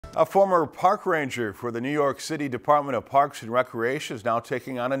A former park ranger for the New York City Department of Parks and Recreation is now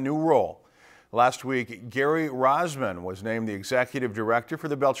taking on a new role. Last week, Gary Rosman was named the executive director for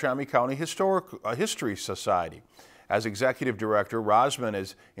the Beltrami County History Society. As executive director, Rosman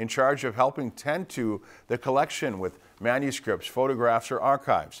is in charge of helping tend to the collection with manuscripts, photographs, or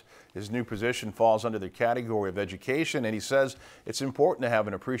archives. His new position falls under the category of education, and he says it's important to have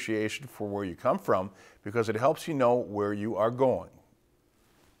an appreciation for where you come from because it helps you know where you are going.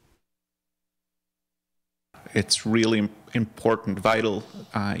 It's really important, vital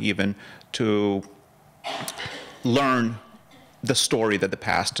even, to learn the story that the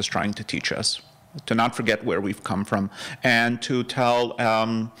past is trying to teach us, to not forget where we've come from, and to tell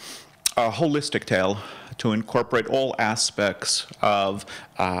a holistic tale, to incorporate all aspects of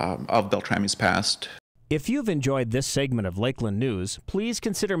Beltrami's past. If you've enjoyed this segment of Lakeland News, please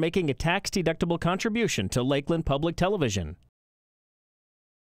consider making a tax-deductible contribution to Lakeland Public Television.